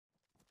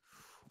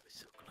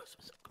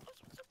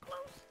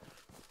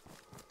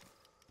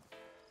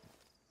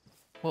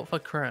What if I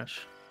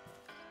crash?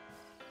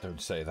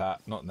 Don't say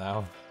that. Not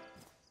now.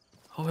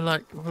 Oh, we're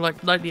like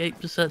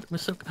 98%. We're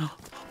so.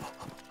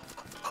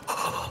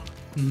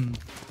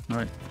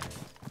 Right.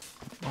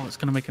 Oh, it's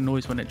gonna make a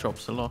noise when it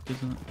drops the lock,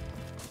 isn't it?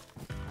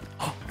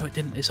 Oh no, it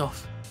didn't. It's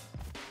off.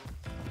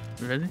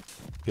 You ready?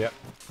 Yep.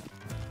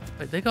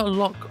 Wait, they got a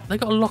lock. They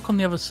got a lock on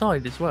the other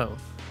side as well.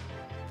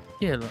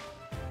 Yeah, look.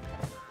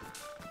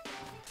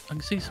 I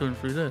can see something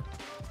through there.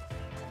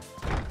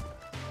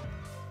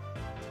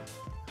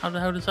 How the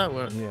hell does that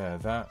work? Yeah,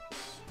 that's.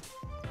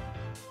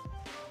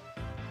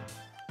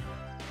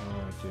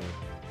 Oh dear.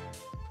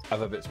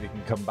 Other bits we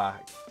can come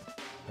back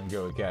and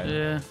go again.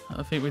 Yeah,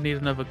 I think we need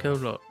another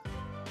code lock.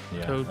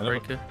 Yeah. Code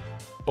breaker.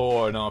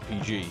 Or an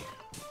RPG.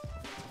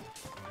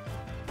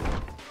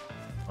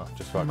 Oh,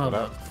 just fucked that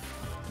up.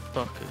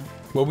 Fucker.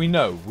 Well, we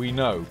know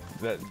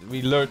that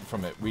we learned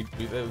from it.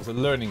 There was a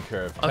learning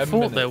curve. I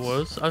thought there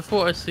was. I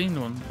thought I'd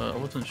seen one, but I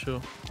wasn't sure.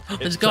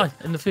 There's a guy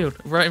in the field,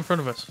 right in front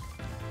of us,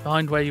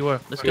 behind where you were.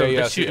 Let's go.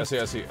 Yeah, Let's shoot I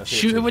him. see.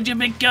 Shoot him with your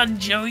big gun,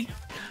 Joey.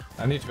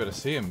 I need to be able to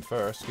see him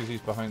first because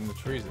he's behind the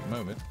trees at the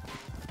moment.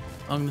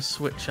 I'm gonna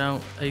switch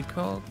out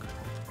ACOG.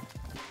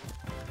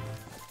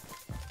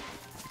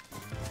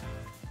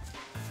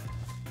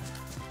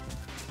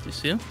 Do you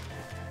see him?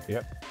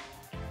 Yep.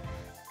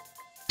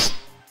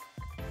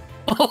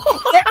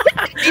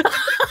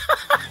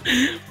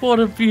 What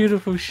a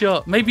beautiful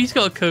shot. Maybe he's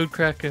got a code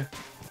cracker.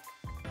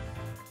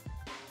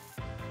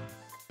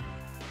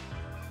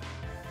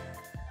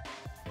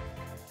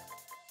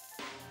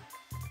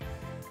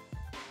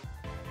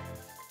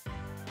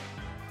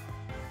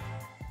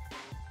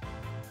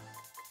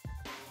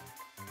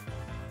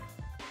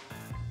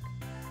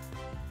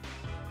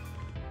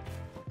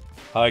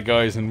 Hi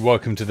guys and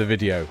welcome to the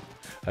video.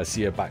 I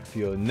see you back for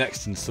your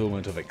next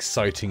installment of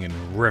exciting and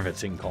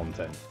riveting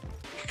content.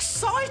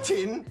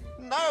 Exciting?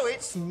 No,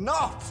 it's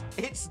not.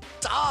 It's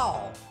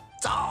dull.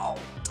 Dull.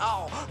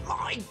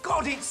 My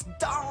God, it's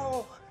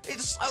dull.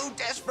 It's so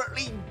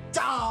desperately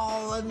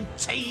dull and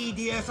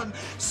tedious and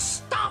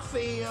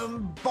stuffy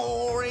and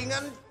boring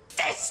and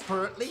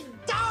desperately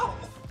dull.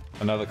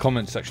 And now the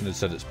comment section has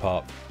said its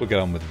part. We'll get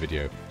on with the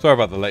video. Sorry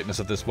about the lateness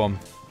of this one,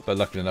 but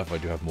luckily enough I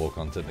do have more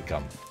content to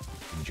come.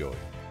 Enjoy.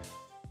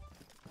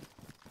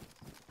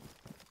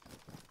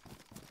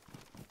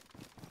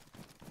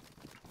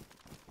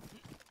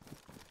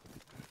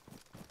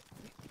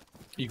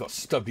 You got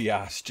stubby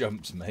ass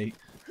jumps, mate.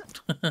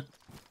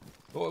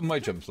 What are my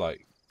jumps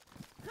like?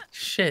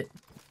 Shit.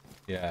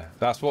 Yeah,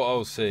 that's what I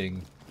was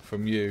seeing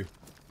from you.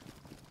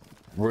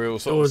 Real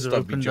sort Doors of are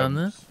stubby open down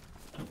there. jumps.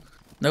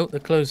 Nope, they're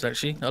closed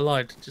actually. I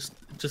lied. Just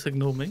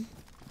ignore me.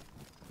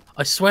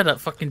 I swear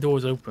that fucking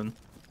door's open.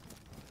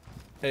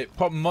 It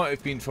probably might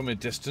have been from a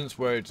distance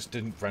where it just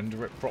didn't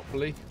render it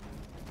properly.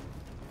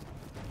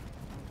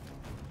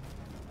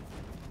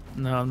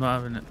 No, I'm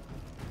not having it.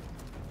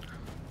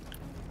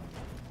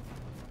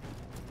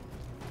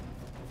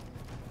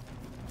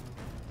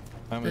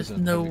 There's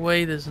no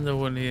way there's no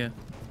one here.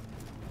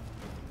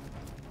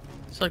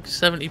 It's like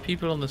 70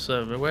 people on the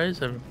server. Where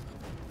is everyone?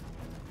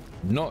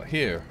 Not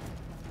here.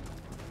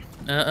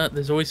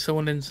 There's always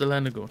someone in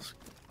Zelenogorsk.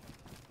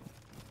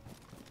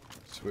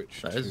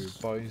 Switch That to is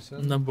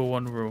Bison. number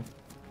one rule.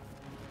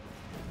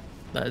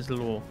 That is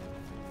law.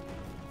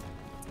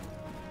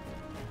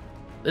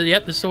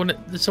 Yep, there's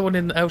someone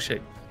in the L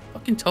shape.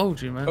 Fucking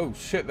told you, man. Oh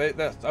shit! I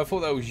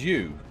thought that was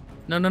you.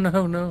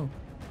 No.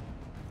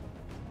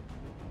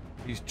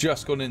 He's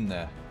just gone in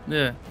there.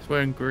 Yeah, he's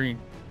wearing green.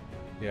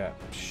 Yeah.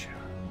 Shit,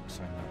 I'm not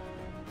saying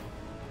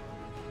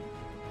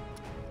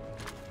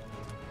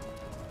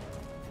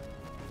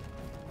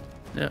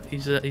that.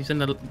 Yeah, he's in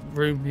the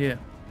room here.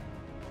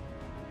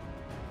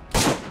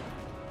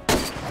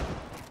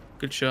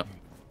 Good shot.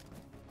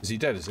 Is he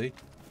dead? Is he?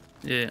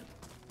 Yeah.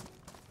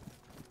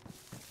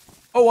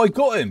 Oh, I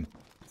got him!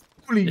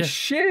 Holy Yeah.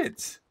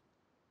 shit!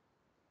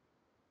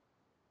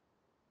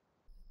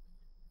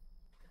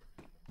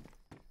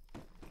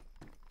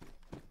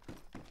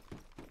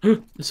 There's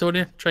someone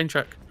here. Train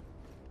track.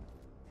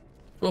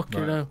 Fucking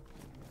Right. hell.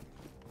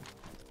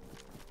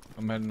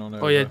 I'm heading on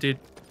over. Oh yeah, dude.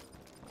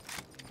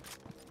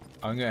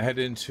 I'm gonna head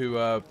into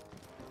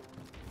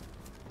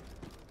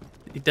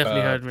He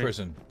definitely heard me.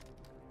 prison.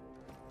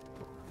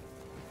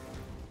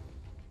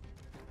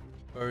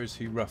 Where is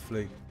he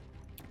roughly?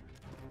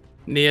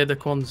 Near the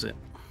Quonset.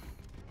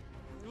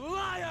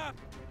 Liar!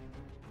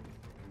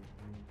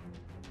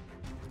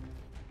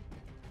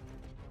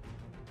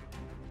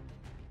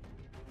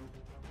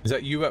 Is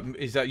that you?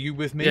 Is that you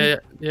with me?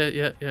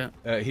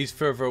 Yeah. He's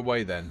further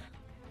away then.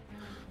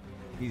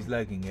 He's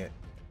legging it.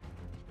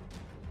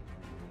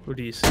 Who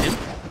do you see him?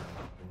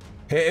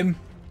 Hit him.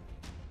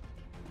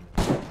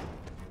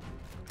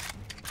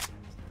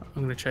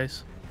 I'm gonna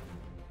chase.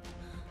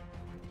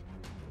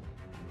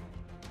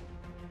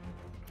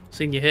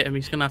 Seeing you hit him,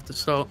 he's gonna have to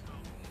stop.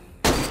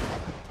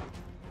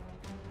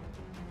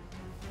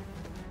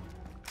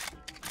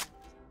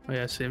 Oh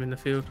yeah, I see him in the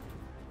field.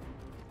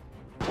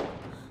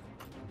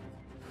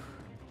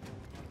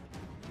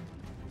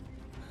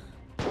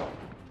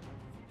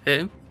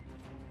 Hit him.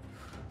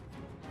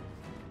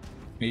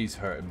 He's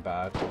hurting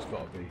bad. It's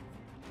got to be.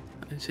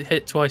 If he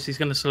hit twice, he's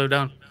going to slow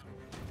down.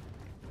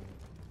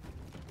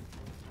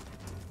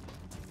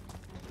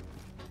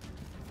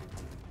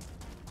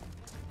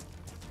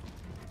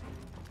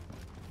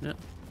 Yeah.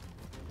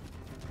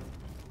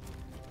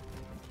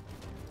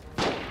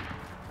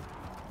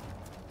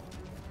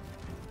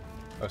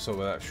 I saw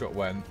where that shot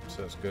went,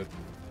 so that's good.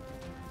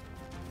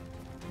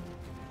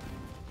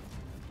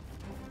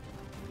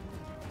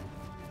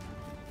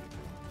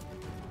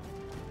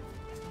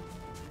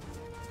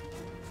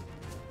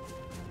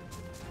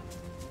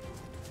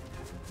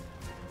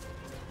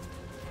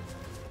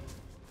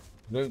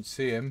 I don't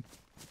see him.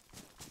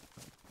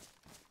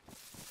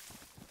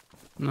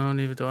 No,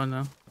 neither do I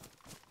now.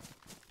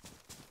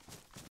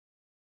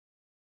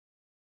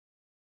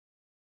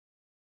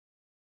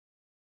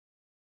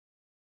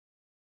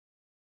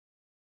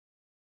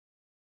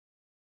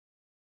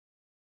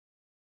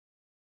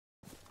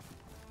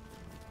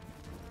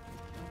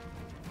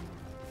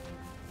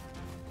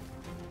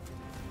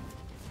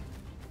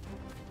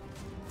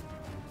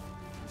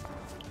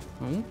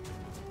 Oh,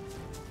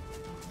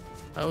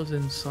 that was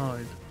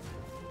inside.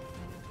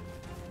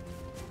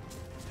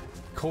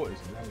 Caught his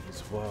leg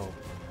as well.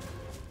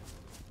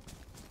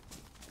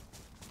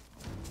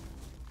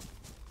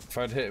 If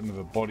I'd hit him with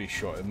a body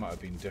shot, it might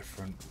have been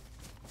different.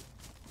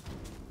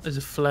 There's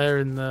a flare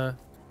in the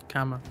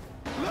camera.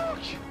 Look!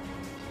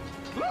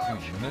 Look! Hang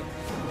on a minute.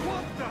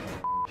 What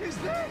the is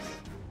this?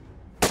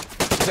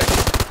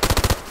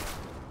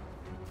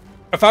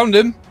 I found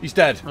him. He's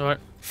dead. All right.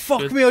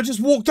 Fuck Good. me! I just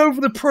walked over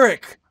the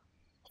prick.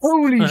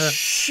 Holy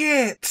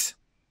shit!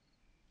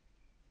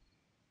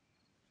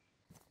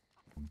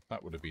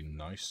 That would have been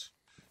nice.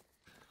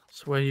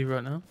 So where are you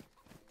right now?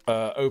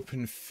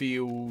 Open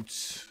field.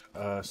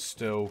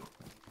 Still.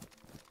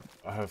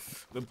 I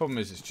have. The problem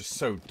is it's just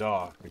so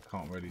dark. I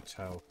can't really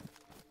tell.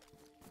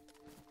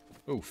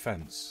 Oh,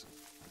 fence.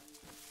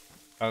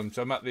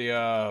 So I'm at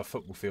the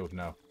football field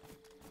now.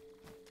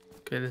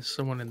 Okay, there's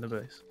someone in the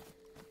base.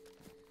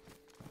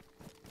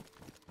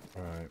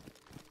 Alright.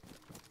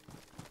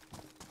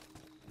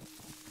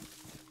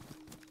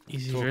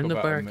 He's Talk either in the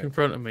about a barrack mi- in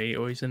front of me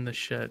or he's in the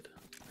shed.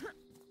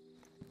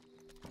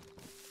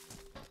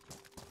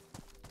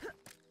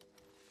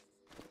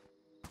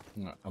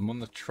 Right, I'm on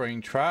the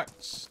train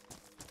tracks.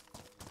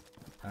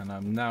 And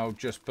I'm now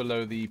just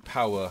below the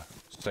power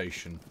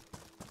station.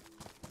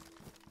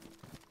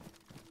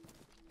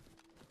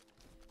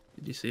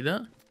 Did you see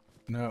that?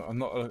 No, I'm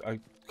not. I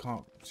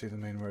can't see the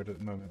main road at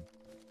the moment.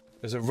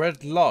 There's a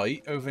red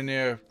light over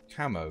near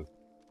Camo.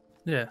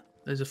 Yeah,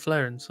 there's a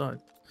flare inside.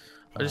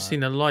 I just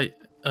Alright. seen a light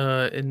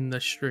in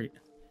the street.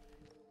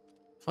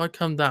 If I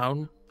come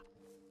down,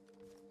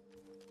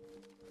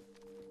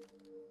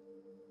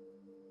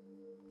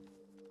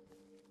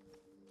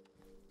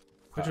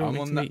 where do you want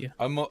me to meet you?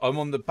 I'm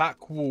on the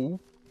back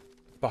wall,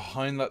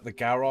 behind like the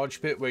garage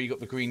bit where you got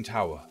the green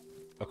tower,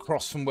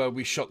 across from where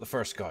we shot the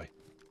first guy.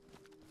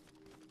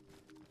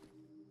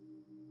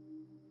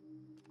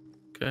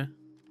 Okay.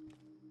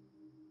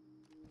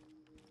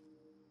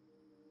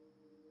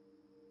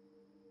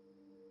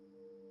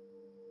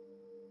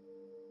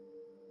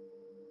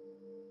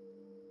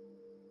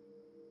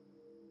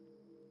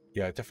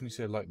 Yeah, I definitely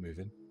see a light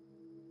moving.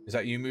 Is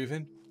that you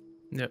moving?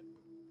 Yep.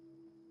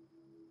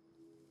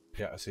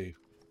 Yeah, I see.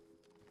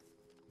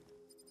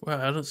 Well,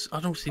 I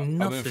don't see I'm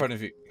nothing. in front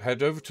of you.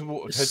 Head over to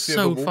water. It's Head to the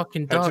so other wall.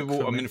 fucking Head to dark the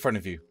wall. for I'm me. in front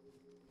of you.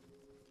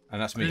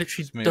 And that's me. I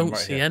literally It's me, I'm don't right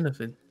see here.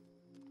 anything.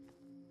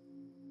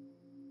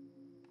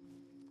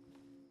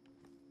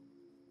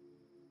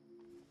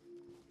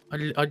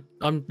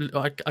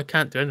 I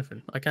can't do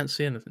anything. I can't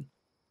see anything.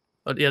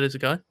 Oh, yeah, there's a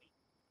guy.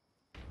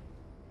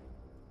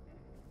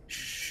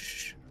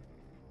 Shh.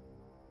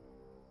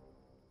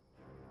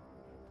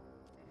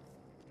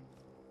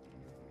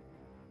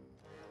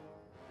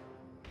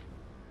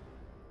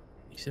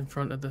 He's in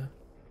front of the.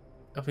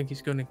 I think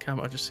he's going in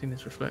camera. I just seen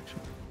his reflection.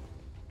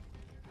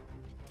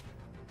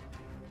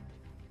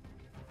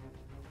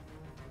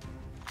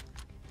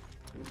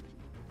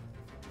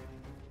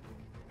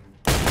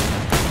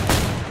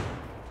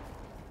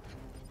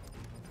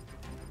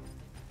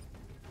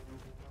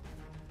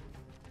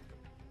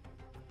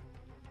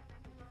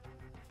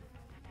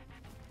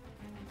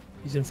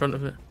 He's in front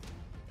of it.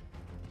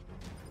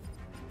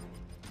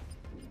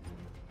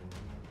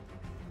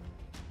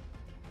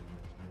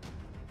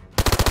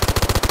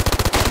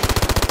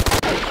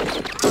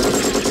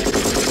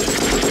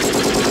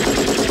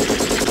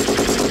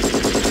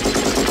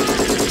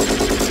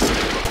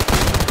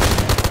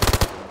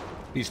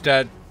 He's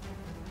dead.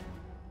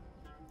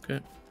 Okay.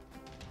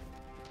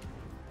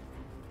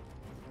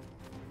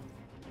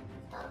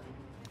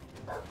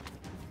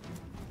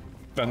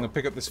 I'm gonna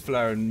pick up this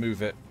flare and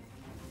move it.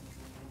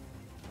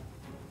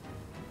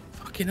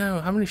 Fucking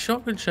hell, how many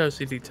shotgun shells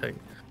did he take?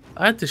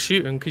 I had to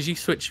shoot him because you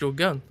switched your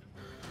gun.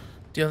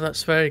 Do you have that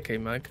spare AK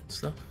mag and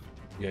stuff?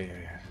 Yeah.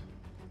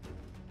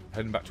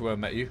 Heading back to where I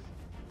met you.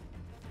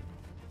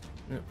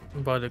 Yep,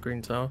 by the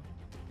green tower.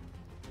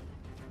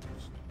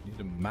 Need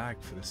a mag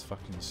for this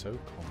fucking SOCOM,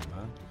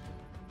 man.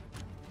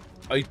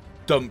 I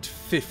dumped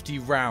 50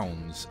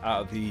 rounds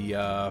out of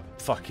the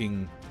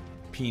fucking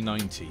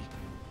P90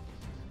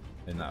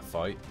 in that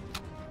fight.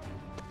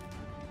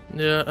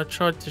 Yeah, I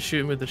tried to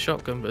shoot him with the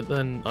shotgun, but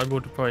then I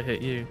would have probably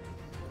hit you.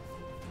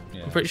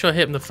 Yeah. I'm pretty sure I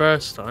hit him the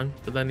first time,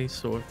 but then he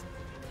sort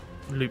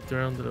of looped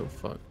around a little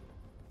fuck.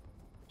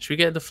 Should we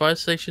get to the fire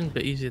station? A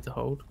bit easier to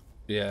hold.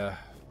 Yeah.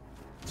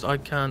 So I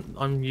can't.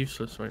 I'm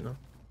useless right now.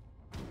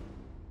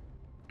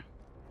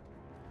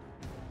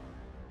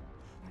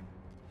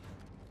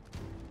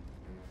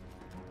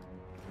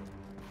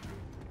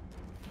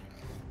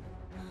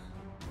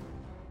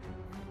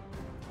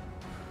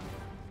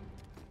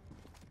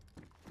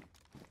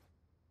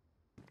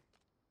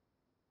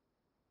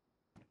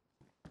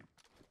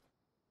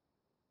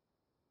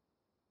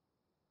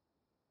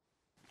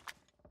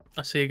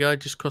 I see a guy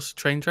just cross the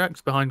train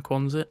tracks behind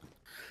Quonset,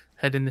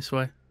 heading this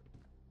way.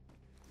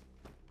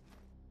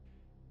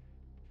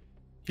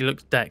 He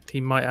looks decked.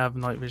 He might have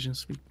night vision,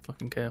 so be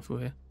fucking careful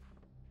here.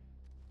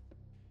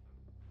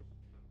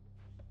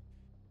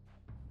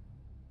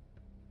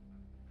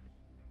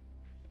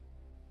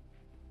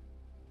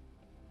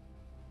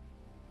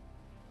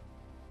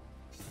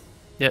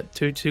 Yeah,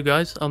 two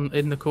guys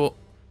in the court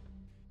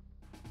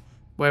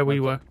where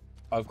we were.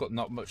 I've got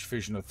not much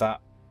vision of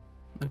that.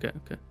 Okay.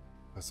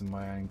 That's in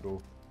my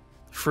angle.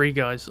 3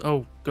 guys.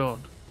 Oh god.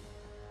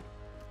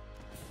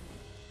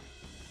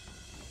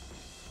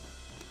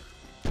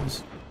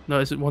 No,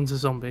 is it one's a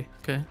zombie?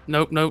 Okay.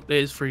 Nope. It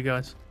is 3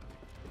 guys.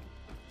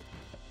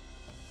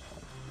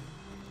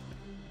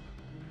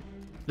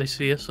 They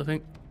see us, I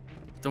think.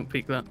 Don't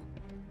peek that.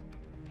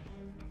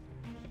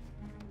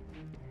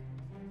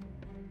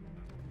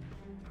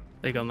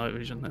 They got night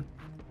vision then.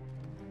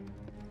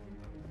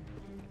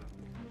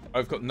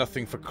 I've got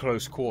nothing for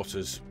close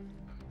quarters.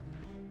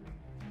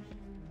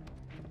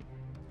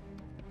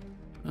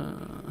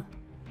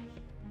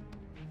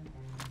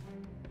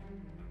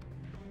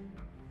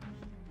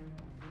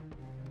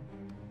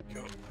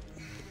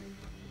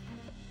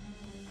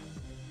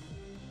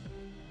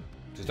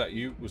 Is that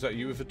you? Was that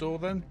you with the door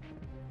then?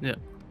 Yeah.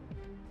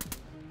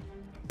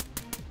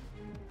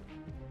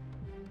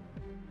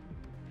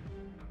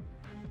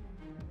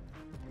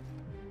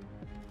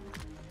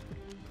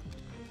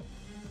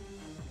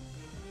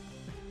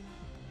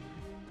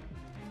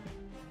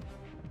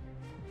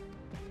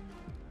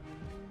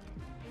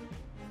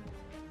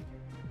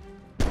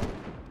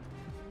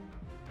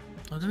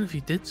 I don't know if he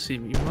did see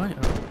me. You might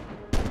have.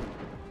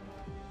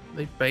 Are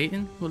they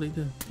baiting? What are they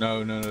doing?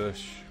 No.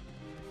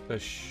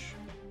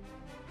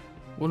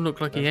 Wouldn't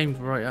look like he aimed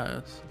right at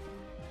us.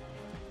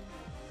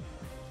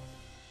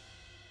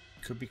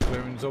 Could be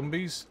clearing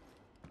zombies.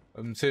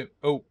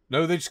 Oh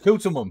no, they just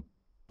killed someone.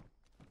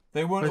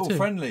 They weren't all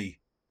friendly.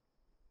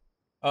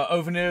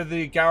 Over near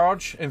the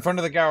garage, in front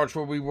of the garage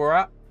where we were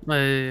at. Oh,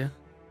 yeah.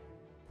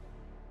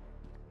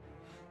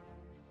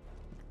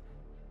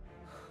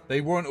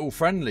 They weren't all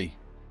friendly.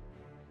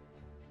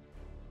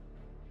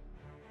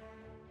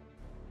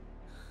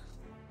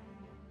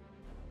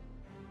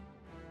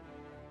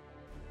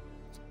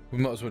 We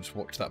might as well just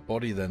watch that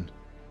body then.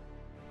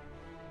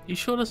 You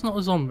sure that's not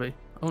a zombie?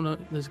 Oh no,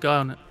 there's a guy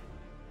on it.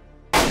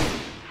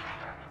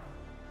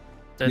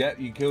 Dead. Yeah,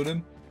 you killed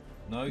him.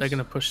 Nice. They're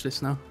gonna push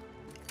this now.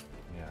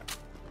 Yeah.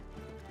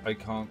 I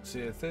can't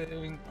see a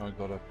thing. I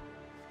gotta.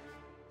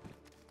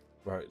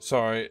 Right,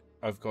 sorry.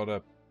 I've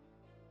gotta.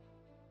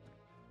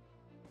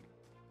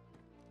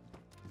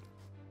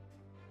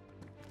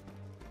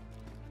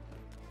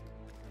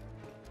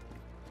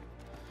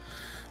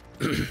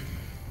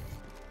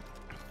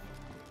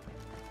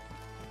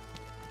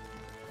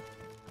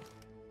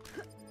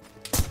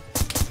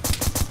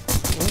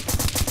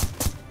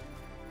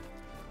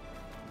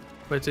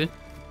 Where's he?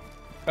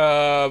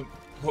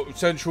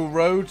 Central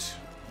Road.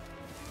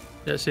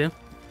 Yeah, I see him.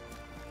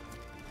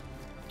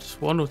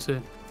 Just 1 or 2?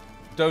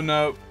 Don't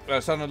know.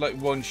 That sounded like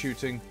one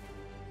shooting.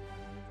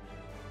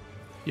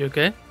 You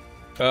okay?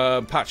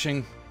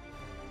 Patching.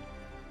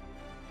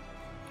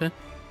 Okay.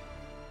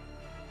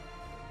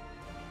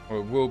 Or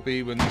it will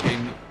be when the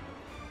game.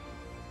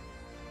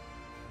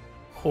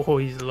 Oh,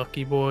 he's a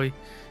lucky boy.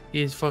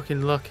 He is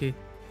fucking lucky.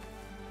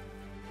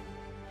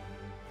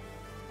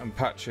 I'm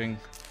patching.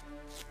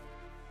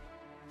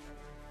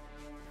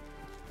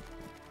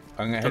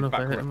 I'm Don't know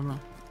gonna if I hit him or not.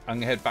 I'm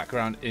gonna head back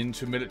around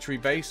into military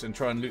base and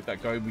try and loot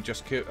that guy we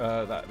just killed.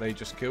 That they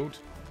just killed.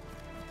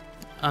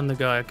 And the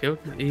guy I killed.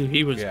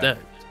 He was dead.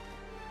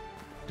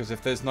 Because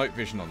if there's night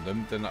vision on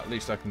them, then at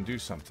least I can do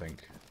something.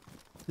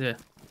 Yeah.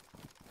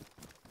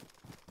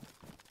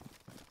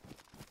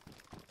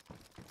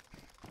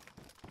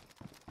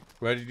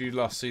 Where did you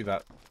last see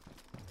that?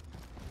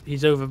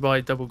 He's over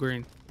by double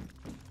green.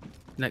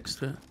 Next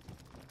to it.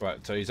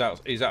 Right, so he's out.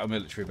 He's out of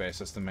military base.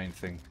 That's the main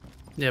thing.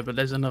 Yeah, but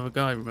there's another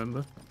guy,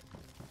 remember?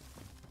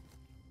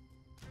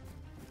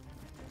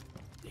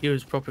 He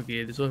was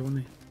propagated as well, wasn't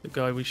he? The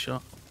guy we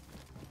shot.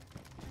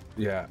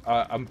 Yeah,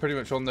 I'm pretty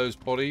much on those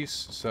bodies,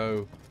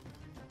 so...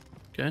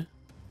 Okay.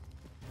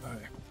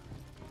 Right.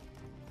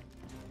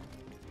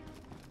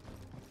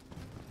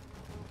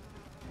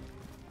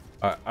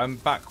 I'm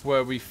back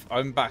where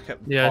I'm back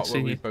at the Yeah, I part where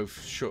see we you.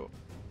 both shot.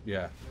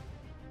 Yeah.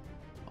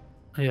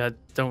 Yeah, I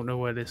don't know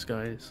where this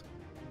guy is.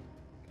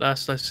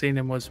 Last I seen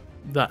him was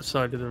that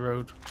side of the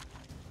road.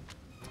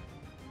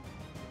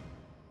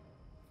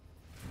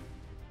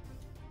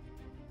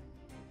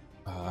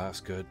 Oh, that's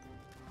good.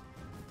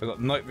 I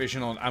got night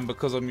vision on, and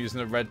because I'm using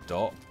a red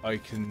dot, I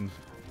can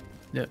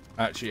Yep.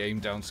 actually aim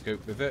down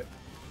scope with it.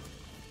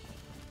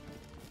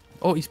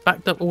 Oh, he's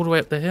backed up all the way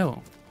up the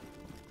hill.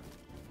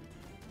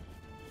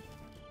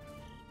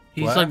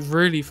 He's Where? like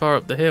really far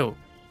up the hill.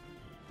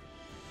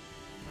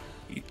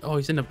 Oh,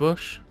 he's in a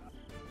bush.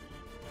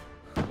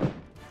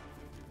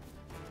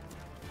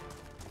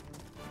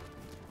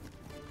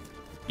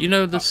 You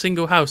know the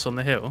single house on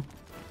the hill?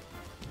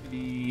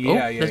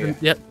 Yeah, yeah.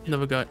 Yep,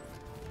 another guy.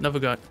 Another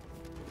guy.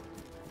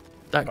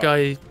 That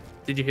guy,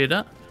 did you hear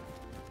that?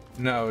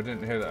 No, I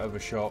didn't hear that other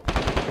shot.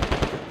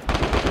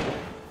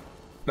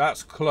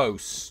 That's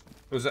close.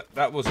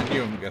 That wasn't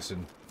you, I'm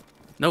guessing.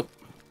 Nope.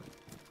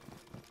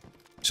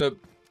 So,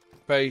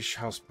 beige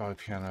house by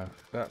piano.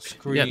 That's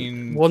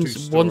green. Yeah, one's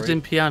two-story.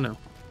 in piano.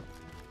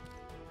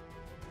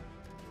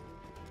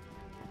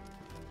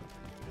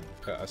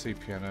 I see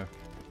piano.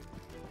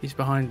 He's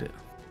behind it.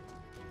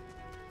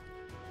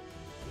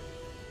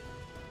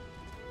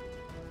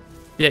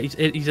 Yeah,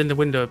 he's in the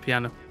window of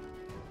piano.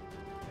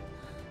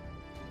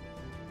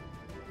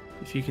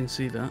 If you can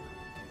see that.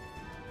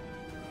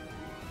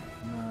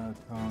 No, I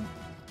can't.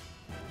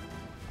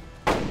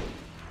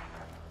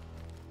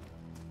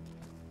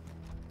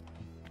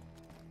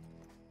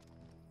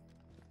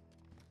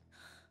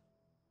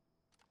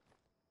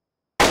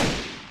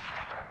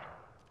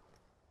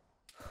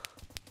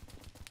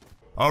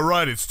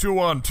 Alright, it's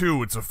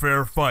 2-on-2. It's a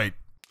fair fight.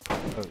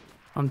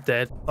 I'm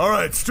dead.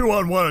 Alright, it's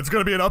 2-on-1. It's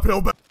gonna be an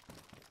uphill battle.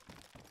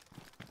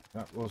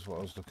 That was what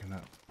I was looking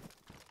at.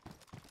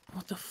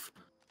 What the f...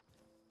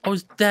 I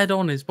was dead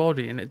on his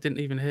body and it didn't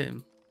even hit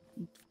him.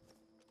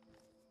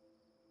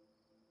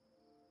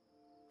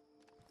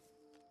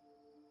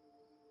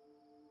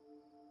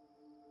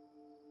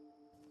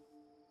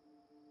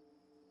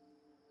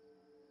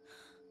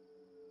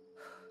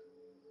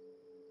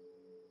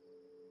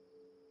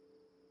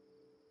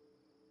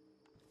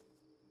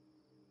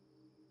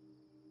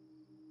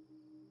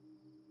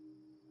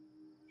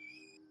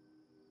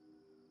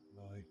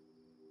 Right.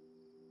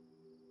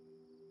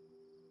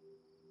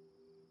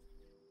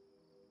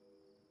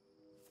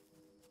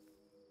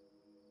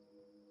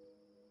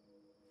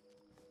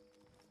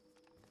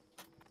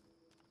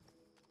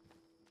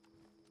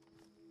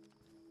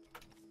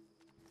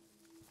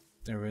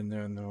 They're in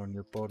there and they're on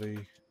your body.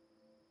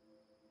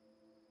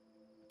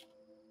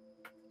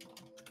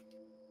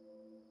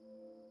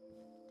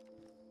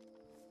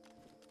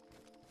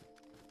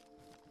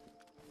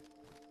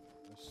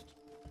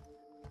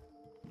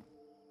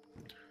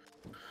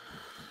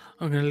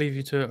 I'm gonna leave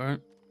you to it, alright?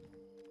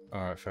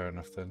 Alright, fair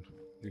enough then.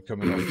 You're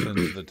coming off the end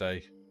of the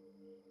day.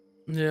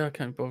 Yeah, I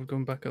can't bother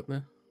going back up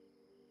there.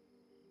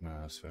 No,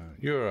 that's fair.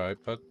 You're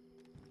alright, bud.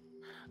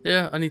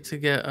 Yeah, I need to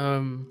get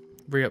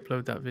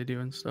re-upload that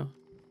video and stuff.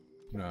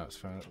 No, that's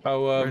fair enough.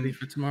 Oh, Ready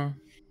for tomorrow.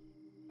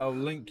 I'll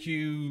link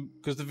you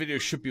because the video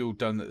should be all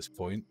done at this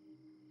point.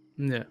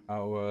 Yeah.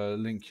 I'll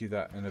link you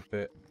that in a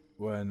bit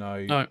when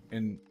I Alright.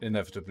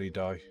 inevitably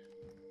die.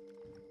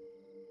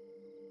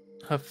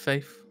 Have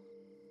faith.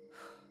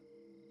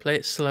 Play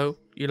it slow.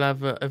 You'll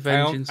have a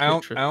vengeance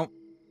victory. Out.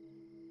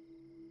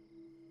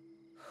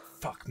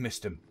 Fuck,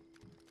 missed him.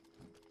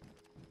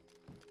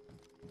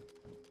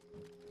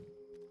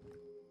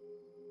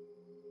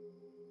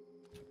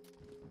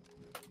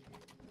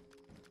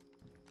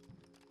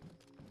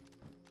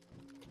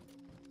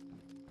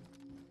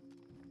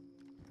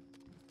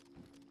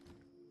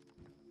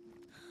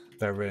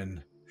 They're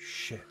in.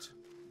 Shit.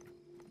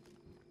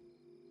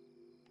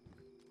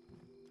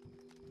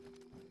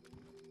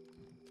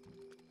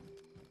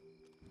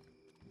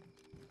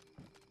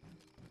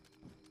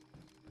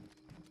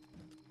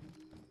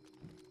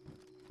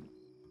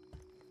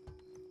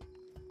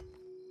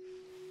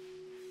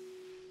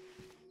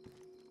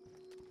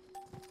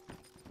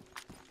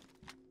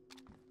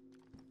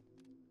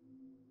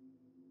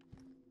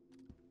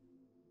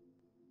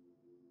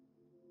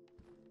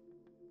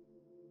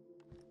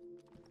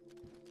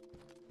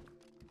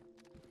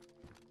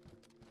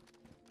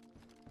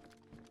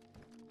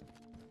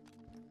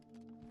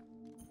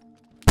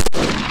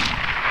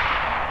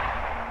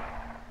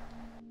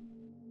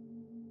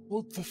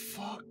 What the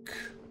fuck?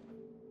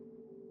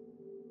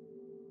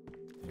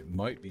 It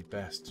might be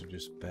best to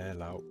just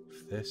bail out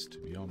of this, to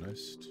be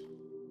honest.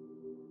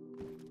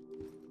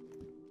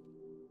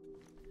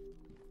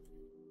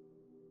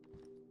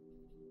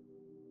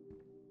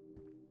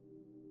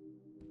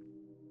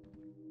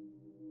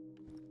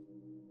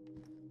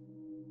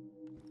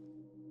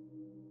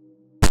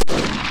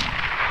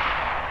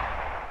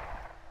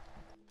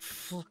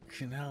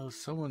 Fucking hell,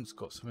 someone's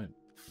got something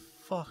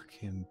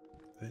fucking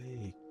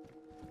big.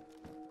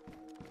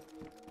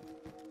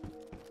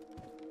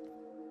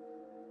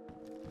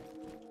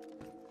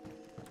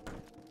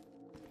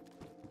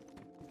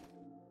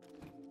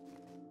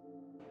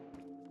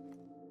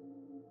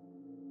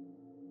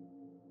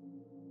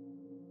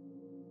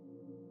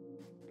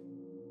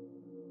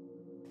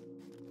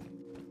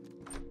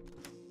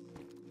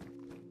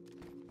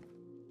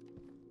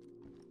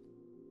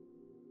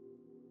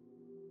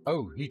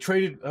 Oh, he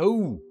traded.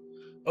 Oh,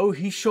 oh,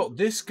 he shot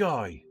this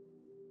guy.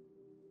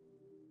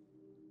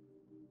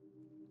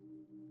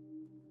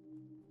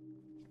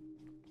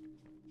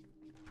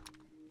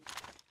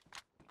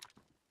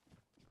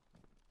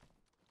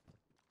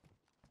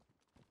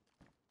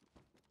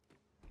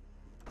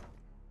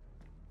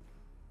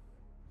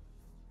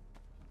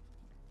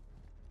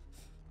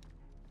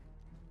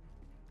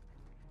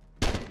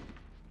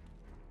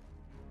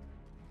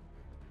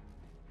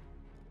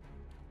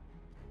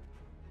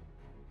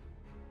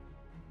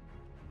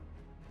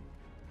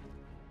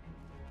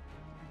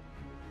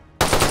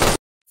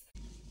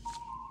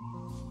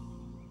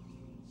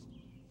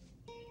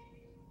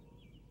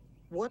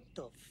 What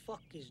the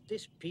fuck is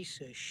this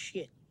piece of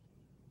shit?